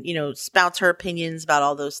and, spouts her opinions about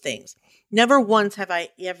all those things. Never once have I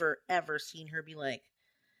ever seen her be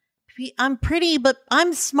I'm pretty, but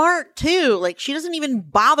I'm smart too. She doesn't even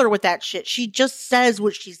bother with that shit. She just says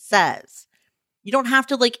what she says. You don't have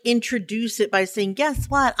to introduce it by saying, guess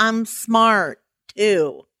what? I'm smart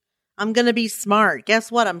too. I'm going to be smart.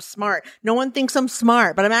 Guess what? I'm smart. No one thinks I'm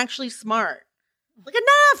smart, but I'm actually smart. Like,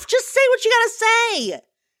 enough. Just say what you gotta say.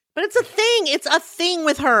 But it's a thing. It's a thing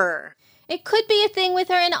with her. It could be a thing with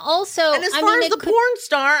her. And also, and as far as the porn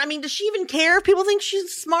star, I mean, does she even care if people think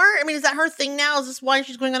she's smart? I mean, is that her thing now? Is this why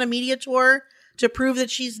she's going on a media tour to prove that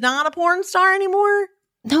she's not a porn star anymore?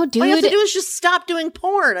 No, dude. All you have to do is just stop doing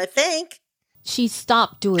porn, I think. She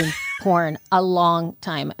stopped doing porn a long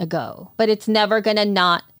time ago. But it's never going to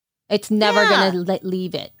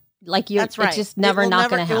leave it. Like, That's right. It's just never going to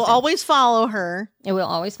happen. It will always follow her. It will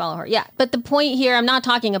always follow her. Yeah. But the point here, I'm not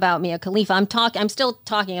talking about Mia Khalifa. I'm still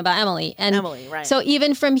talking about Emily. And Emily, right. So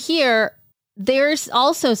even from here, there's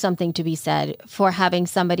also something to be said for having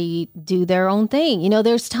somebody do their own thing. You know,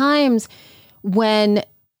 there's times when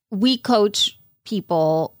we coach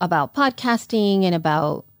people about podcasting and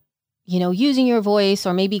about, you know, using your voice,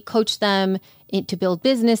 or maybe coach them to build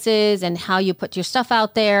businesses and how you put your stuff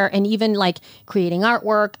out there, and even like creating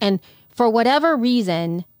artwork. And for whatever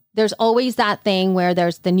reason, there's always that thing where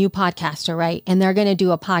there's the new podcaster, right? And they're going to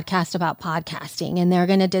do a podcast about podcasting, and they're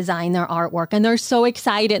going to design their artwork, and they're so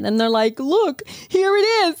excited. And they're like, look, here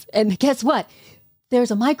it is. And guess what?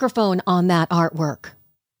 There's a microphone on that artwork,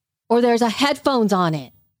 or there's a headphones on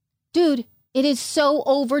it. Dude, it is so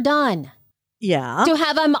overdone. Yeah. To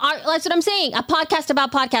have that's what I'm saying. A podcast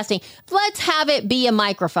about podcasting. Let's have it be a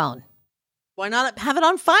microphone. Why not have it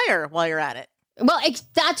on fire while you're at it? Well,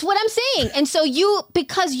 that's what I'm saying. And so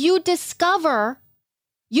because you discover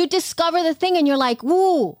the thing, and you're like,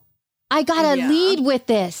 "Ooh, I gotta lead with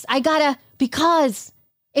this. Because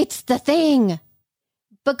it's the thing,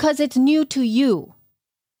 because it's new to you.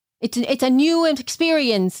 It's a new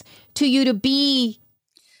experience to you to be."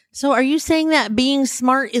 So are you saying that being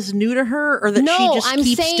smart is new to her, or that she just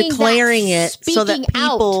keeps declaring it so that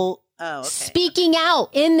people... Speaking out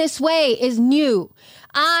in this way is new.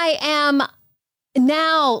 I am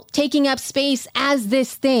now taking up space as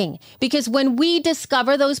this thing, because when we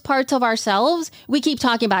discover those parts of ourselves, we keep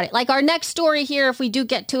talking about it. Like our next story here, if we do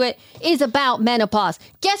get to it, is about menopause.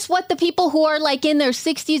 Guess what? The people who are like in their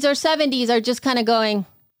 60s or 70s are just kind of going,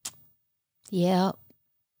 yeah.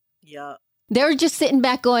 They're just sitting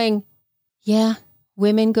back going, yeah,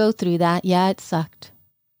 women go through that. Yeah, it sucked.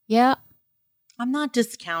 Yeah. I'm not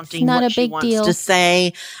discounting what she wants to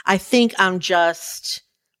say. I think I'm just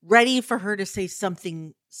ready for her to say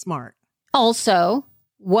something smart. Also,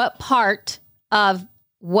 what part of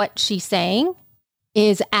what she's saying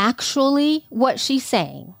is actually what she's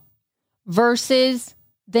saying versus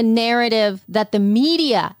the narrative that the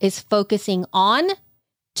media is focusing on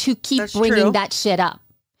to keep bringing that shit up?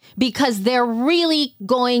 Because they're really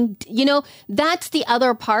going, you know, that's the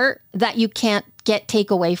other part that you can't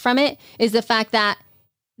take away from it, is the fact that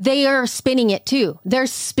they are spinning it too. They're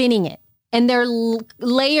spinning it, and they're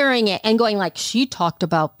layering it and going like, she talked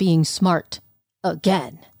about being smart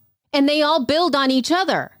again. And they all build on each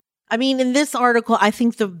other. I mean, in this article, I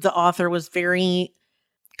think the author was very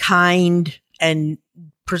kind and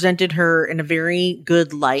presented her in a very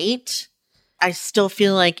good light. I still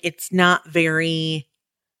feel like it's not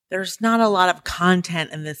there's not a lot of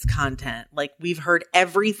content in this content. Like, we've heard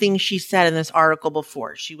everything she said in this article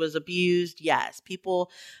before. She was abused. Yes.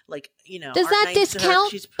 People, like, you know. Does that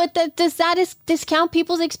discount? Does that discount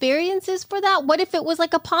people's experiences for that? What if it was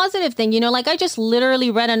like a positive thing? You know, like I just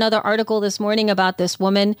literally read another article this morning about this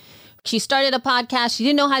woman. She started a podcast. She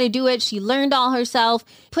didn't know how to do it. She learned all herself,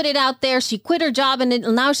 put it out there. She quit her job, and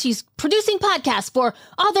now she's producing podcasts for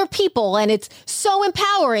other people. And it's so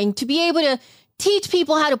empowering to be able to teach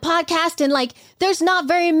people how to podcast. And like, there's not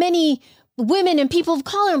very many women and people of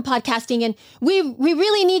color in podcasting. And we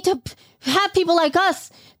really need to have people like us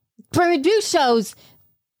produce shows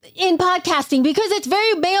in podcasting, because it's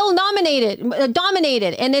very male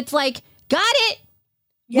dominated. And it's like, got it?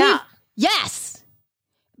 Yeah. Yes.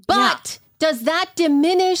 But does that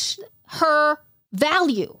diminish her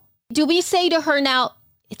value? Do we say to her now,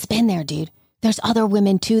 it's been there, dude. There's other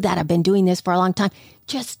women too that have been doing this for a long time.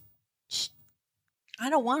 Just I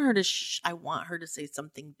don't want her to I want her to say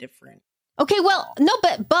something different. Okay, well, no,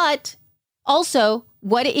 but also,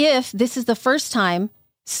 what if this is the first time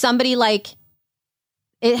somebody like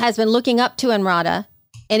it has been looking up to Emrata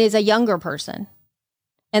and is a younger person,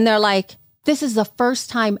 and they're like, this is the first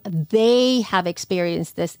time they have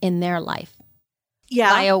experienced this in their life. Yeah.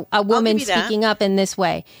 By a woman speaking up in this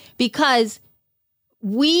way, because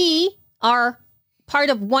we are part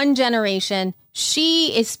of one generation.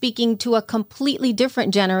 She is speaking to a completely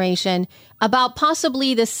different generation about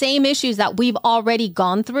possibly the same issues that we've already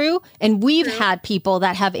gone through. And we've had people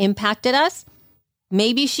that have impacted us.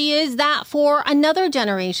 Maybe she is that for another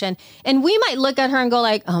generation. And we might look at her and go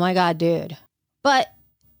like, oh my God, dude. But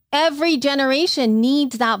every generation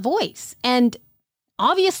needs that voice. And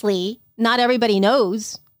obviously not everybody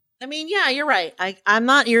knows. I mean, yeah, you're right. I'm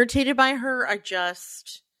not irritated by her. I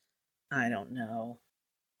don't know.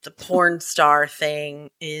 The porn star thing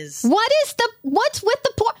is... What's with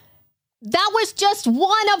the porn? That was just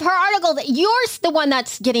one of her articles. You're the one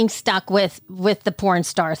that's getting stuck with the porn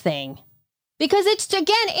star thing. Because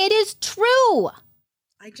it is true.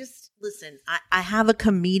 Listen, I have a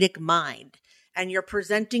comedic mind. And you're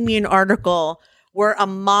presenting me an article where a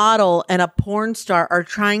model and a porn star are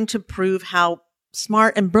trying to prove how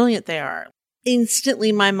smart and brilliant they are.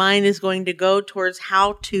 Instantly, my mind is going to go towards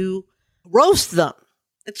how to roast them.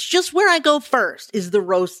 It's just where I go first, is the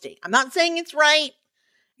roasting. I'm not saying it's right.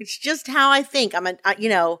 It's just how I think.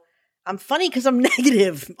 I'm funny because I'm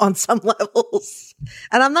negative on some levels.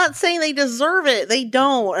 And I'm not saying they deserve it. They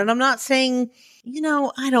don't. And I'm not saying,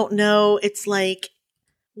 I don't know. It's like,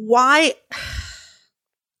 why?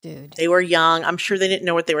 Dude. They were young. I'm sure they didn't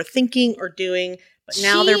know what they were thinking or doing. But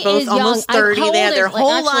now they're both almost 30. They had their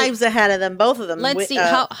whole lives ahead of them, both of them. Let's see.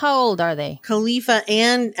 How old are they? Khalifa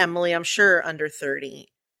and Emily, I'm sure, under 30.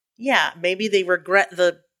 Yeah, maybe they regret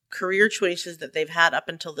the career choices that they've had up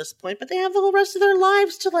until this point, but they have the whole rest of their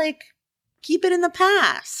lives to, keep it in the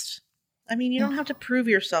past. I mean, you don't have to prove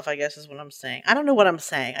yourself, I guess, is what I'm saying. I don't know what I'm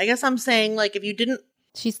saying. I guess I'm saying, if you didn't...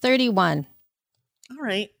 She's 31. All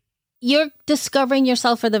right. You're discovering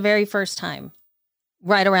yourself for the very first time,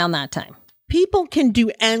 right around that time. People can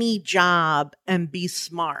do any job and be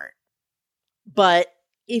smart, but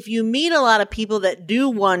if you meet a lot of people that do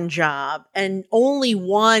one job and only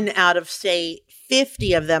one out of, say,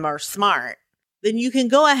 50 of them are smart, then you can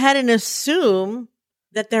go ahead and assume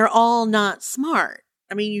that they're all not smart.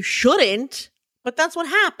 I mean, you shouldn't, but that's what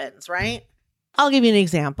happens, right? I'll give you an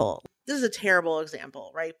example. This is a terrible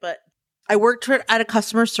example, right? But I worked at a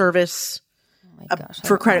customer service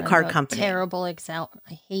for a credit card company. Terrible example.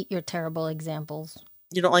 I hate your terrible examples.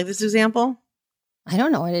 You don't like this example? I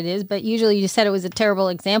don't know what it is, but usually you said it was a terrible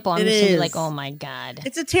example. I'm just going to be like, oh my God.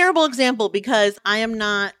 It's a terrible example because I am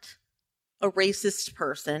not a racist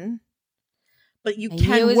person, but you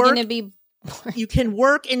can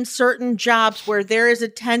work in certain jobs where there is a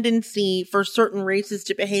tendency for certain races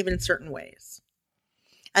to behave in certain ways.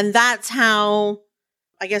 And that's how,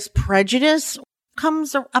 I guess, prejudice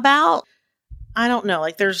comes about. I don't know.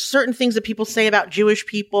 There's certain things that people say about Jewish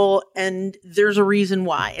people, and there's a reason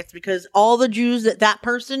why. It's because all the Jews that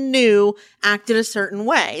person knew acted a certain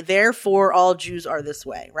way. Therefore, all Jews are this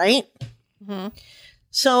way, right? Mm-hmm.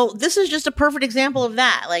 So this is just a perfect example of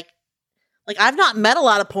that. I've not met a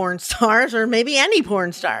lot of porn stars, or maybe any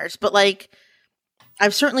porn stars, but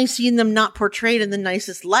I've certainly seen them not portrayed in the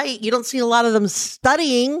nicest light. You don't see a lot of them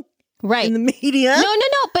studying. Right. In the media. No.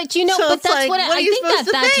 But so but that's what I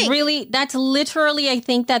think that's literally, I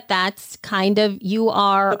think that's kind of, you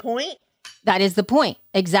are. The point? That is the point.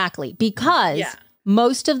 Exactly. Because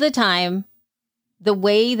most of the time, the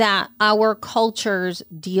way that our cultures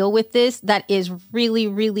deal with this, that is really,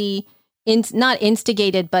 really not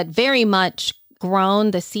instigated, but very much grown.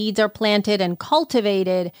 The seeds are planted and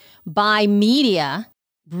cultivated by media.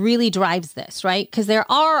 Really drives this, right? Because there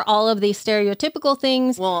are all of these stereotypical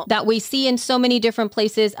things that we see in so many different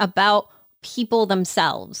places about people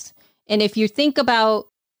themselves. And if you think about,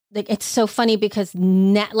 it's so funny because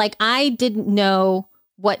I didn't know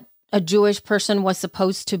what a Jewish person was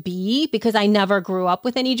supposed to be because I never grew up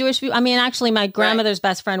with any Jewish people. I mean, actually, my grandmother's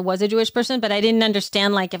best friend was a Jewish person, but I didn't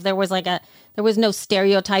understand if there was there was no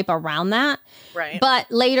stereotype around that. Right. But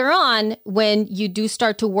later on, when you do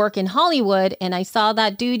start to work in Hollywood, and I saw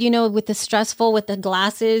that dude, with the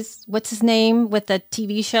glasses, what's his name, with the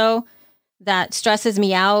TV show that stresses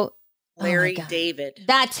me out. Larry David.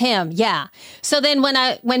 That's him. Yeah. So then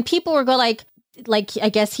when people were I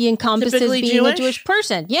guess he encompasses typically being a Jewish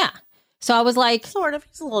person. Yeah. So I was sort of,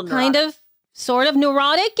 he's a little neurotic. Sort of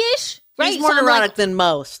neurotic-ish, right? He's more neurotic than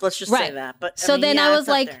most. Let's just say that. But I was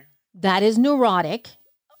that is neurotic.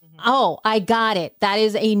 Mm-hmm. Oh, I got it. That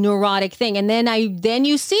is a neurotic thing. And then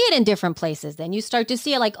you see it in different places. Then you start to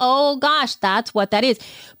see it oh gosh, that's what that is.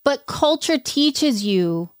 But culture teaches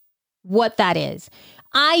you what that is.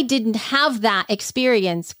 I didn't have that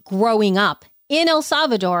experience growing up in El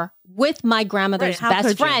Salvador with my grandmother's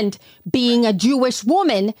best friend being a Jewish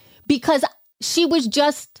woman, because she was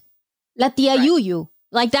just La Tia Yuyu.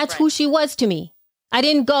 That's who she was to me. I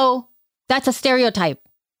didn't go, that's a stereotype.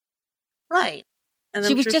 Right. And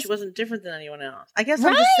she wasn't different than anyone else. I guess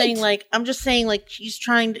I'm just saying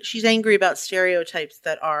she's angry about stereotypes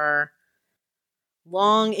that are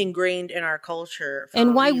long ingrained in our culture.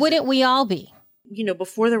 And why wouldn't we all be?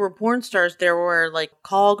 Before there were porn stars, there were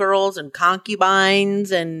call girls and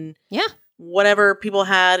concubines and whatever people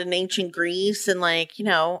had in ancient Greece. And like,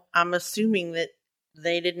 I'm assuming that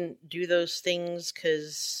they didn't do those things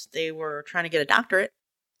because they were trying to get a doctorate.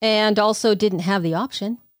 And also didn't have the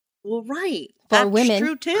option. Well, right. For That's women,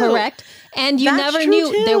 true too. correct? And you That's never true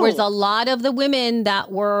knew too. there was a lot of the women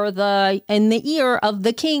that were in the ear of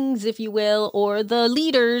the kings, if you will, or the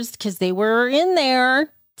leaders, because they were in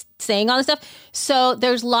there saying all this stuff. So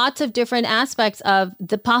there's lots of different aspects of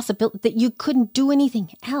the possibility that you couldn't do anything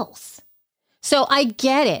else. So I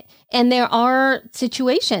get it. And there are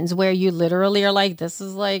situations where you literally are like, this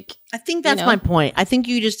is like... I think that's my point. I think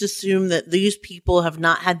you just assume that these people have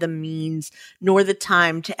not had the means nor the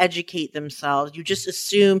time to educate themselves. You just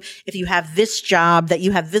assume if you have this job that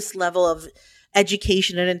you have this level of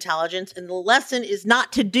education and intelligence. And the lesson is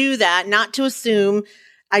not to do that, not to assume.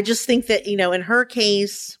 I just think that, in her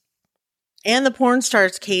case and the porn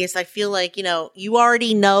star's case, I feel like, you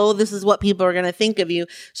already know this is what people are going to think of you.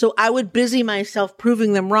 So I would busy myself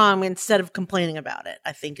proving them wrong instead of complaining about it,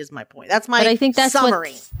 I think is my point. That's my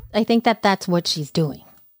summary. I think that's what she's doing.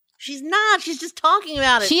 She's not. She's just talking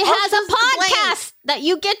about it. She has a podcast that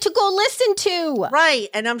you get to go listen to. Right.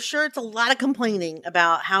 And I'm sure it's a lot of complaining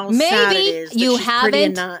about how sad it is. You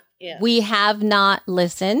haven't. We have not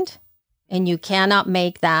listened, and you cannot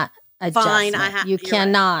make that adjustment. Fine. You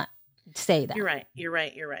cannot say that. You're right.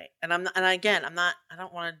 And I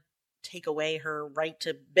don't want to take away her right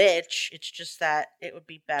to bitch. It's just that it would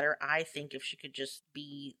be better, I think, if she could just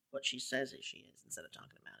be what she says she is instead of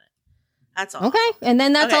talking about it. That's all. Okay. And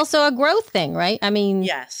then that's also a growth thing, right? I mean,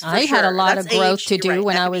 yes, I had a lot of growth to do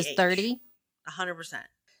when I was 30. 100%.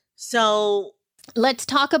 So let's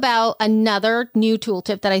talk about another new tool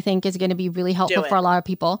tip that I think is going to be really helpful for a lot of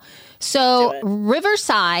people. So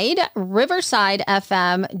Riverside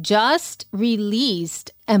FM just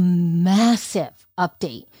released a massive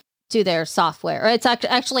update to their software. It's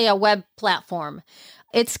actually a web platform.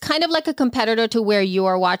 It's kind of like a competitor to where you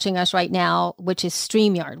are watching us right now, which is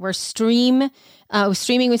StreamYard. We're streaming with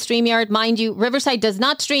StreamYard. Mind you, Riverside does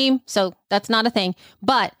not stream, so that's not a thing.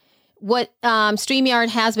 But what StreamYard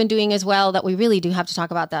has been doing as well, that we really do have to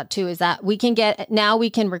talk about that too, is that we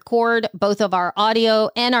can record both of our audio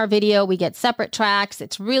and our video. We get separate tracks.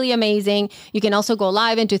 It's really amazing. You can also go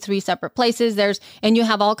live into 3 separate places. And you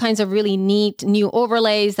have all kinds of really neat new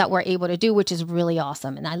overlays that we're able to do, which is really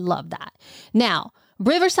awesome. And I love that. Now,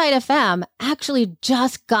 Riverside FM actually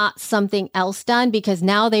just got something else done, because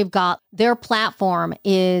now their platform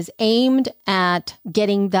is aimed at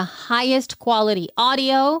getting the highest quality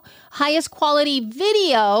audio, highest quality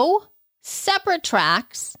video, separate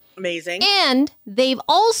tracks. Amazing. And they've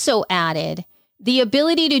also added the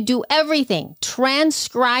ability to do everything: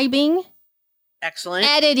 transcribing, excellent,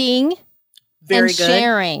 editing, very and good,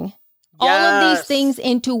 sharing. All of these things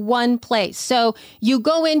into one place. So you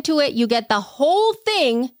go into it, you get the whole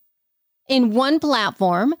thing in one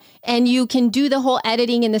platform, and you can do the whole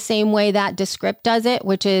editing in the same way that Descript does it,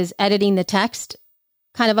 which is editing the text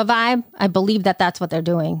kind of a vibe. I believe that's what they're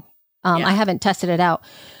doing. I haven't tested it out,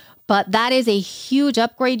 but that is a huge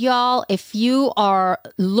upgrade, y'all. If you are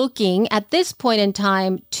looking at this point in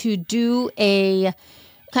time to do a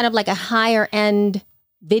kind of like a higher end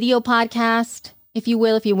video podcast, if you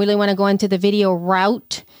will, if you really want to go into the video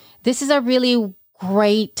route, this is a really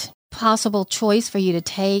great possible choice for you to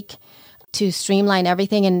take to streamline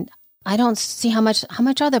everything. And I don't see how much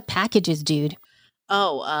are the packages, dude?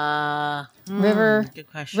 Oh, good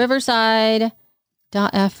question. Riverside.fm.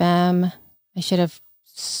 I should have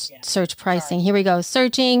searched pricing. Sorry. Here we go.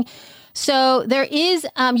 Searching. So there is,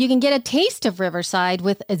 you can get a taste of Riverside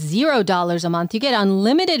with $0 a month. You get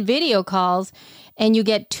unlimited video calls, and you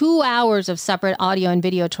get 2 hours of separate audio and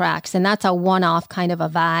video tracks. And that's a one-off kind of a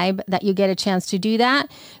vibe that you get a chance to do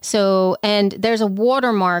that. So, and there's a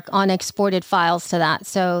watermark on exported files to that.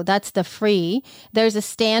 So that's the free. There's a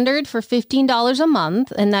standard for $15 a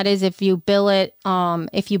month. And that is if you bill it,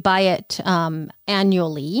 if you buy it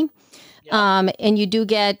annually. And you do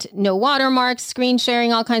get no watermarks, screen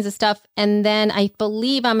sharing, all kinds of stuff. And then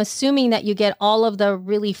I'm assuming that you get all of the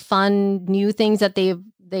really fun new things that they've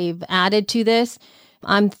added to this.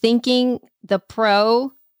 I'm thinking the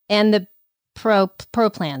Pro and the Pro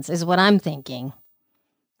plans is what I'm thinking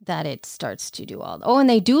that it starts to do all. And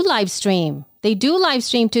they do live stream. They do live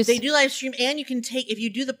stream too. They do live stream, and you can take, if you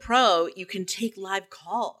do the Pro, you can take live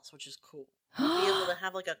calls, which is cool. Be able to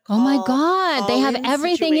have like a call, oh my God, they have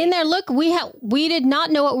everything in there. Look, we did not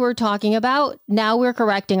know what we were talking about. Now we're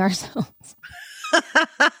correcting ourselves.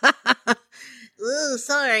 Ooh,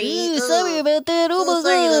 sorry. Sorry about that. Oh my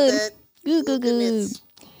God. Good.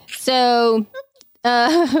 So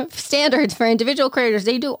standards for individual creators.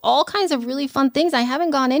 They do all kinds of really fun things. I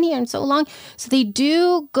haven't gone in here in so long. So they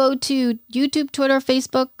do go to YouTube, Twitter,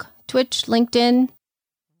 Facebook, Twitch, LinkedIn.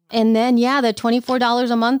 And then, the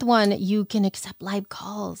 $24 a month one, you can accept live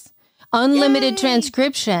calls, unlimited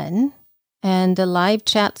transcription, and the live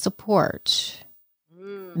chat support.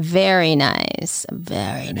 Very nice.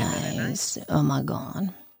 Very nice. Oh, my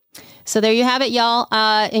God. So there you have it, y'all.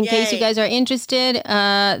 In case you guys are interested,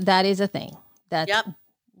 that is a thing that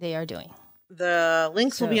they are doing. The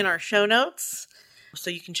links will be in our show notes. So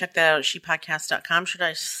you can check that out at shepodcast.com. Should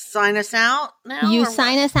I sign us out now? You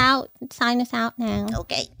sign us out. Sign us out now.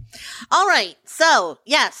 Okay. All right. So,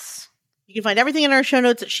 yes. You can find everything in our show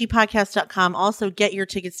notes at shepodcast.com. Also, get your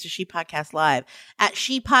tickets to She Podcast Live at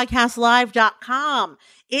shepodcastlive.com.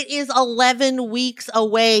 It is 11 weeks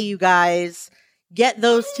away, you guys. Get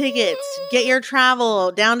those tickets. Get your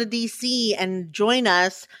travel down to DC and join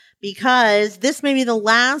us, because this may be the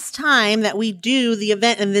last time that we do the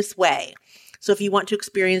event in this way. So if you want to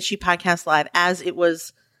experience She Podcast Live as it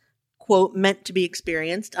was, quote, meant to be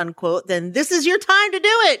experienced, unquote, then this is your time to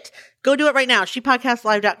do it. Go do it right now,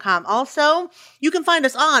 shepodcastlive.com. Also, you can find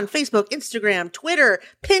us on Facebook, Instagram, Twitter,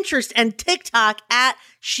 Pinterest, and TikTok at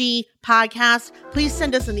She Podcast. Please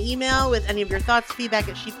send us an email with any of your thoughts, feedback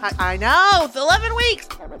at I know, it's 11 weeks.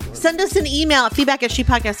 Send us an email at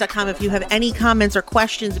feedback@shepodcast.com if you have any comments or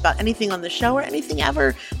questions about anything on the show or anything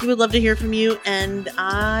ever. We would love to hear from you. And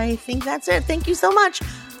I think that's it. Thank you so much.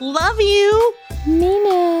 Love you. Mean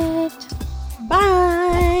it.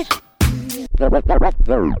 Bye.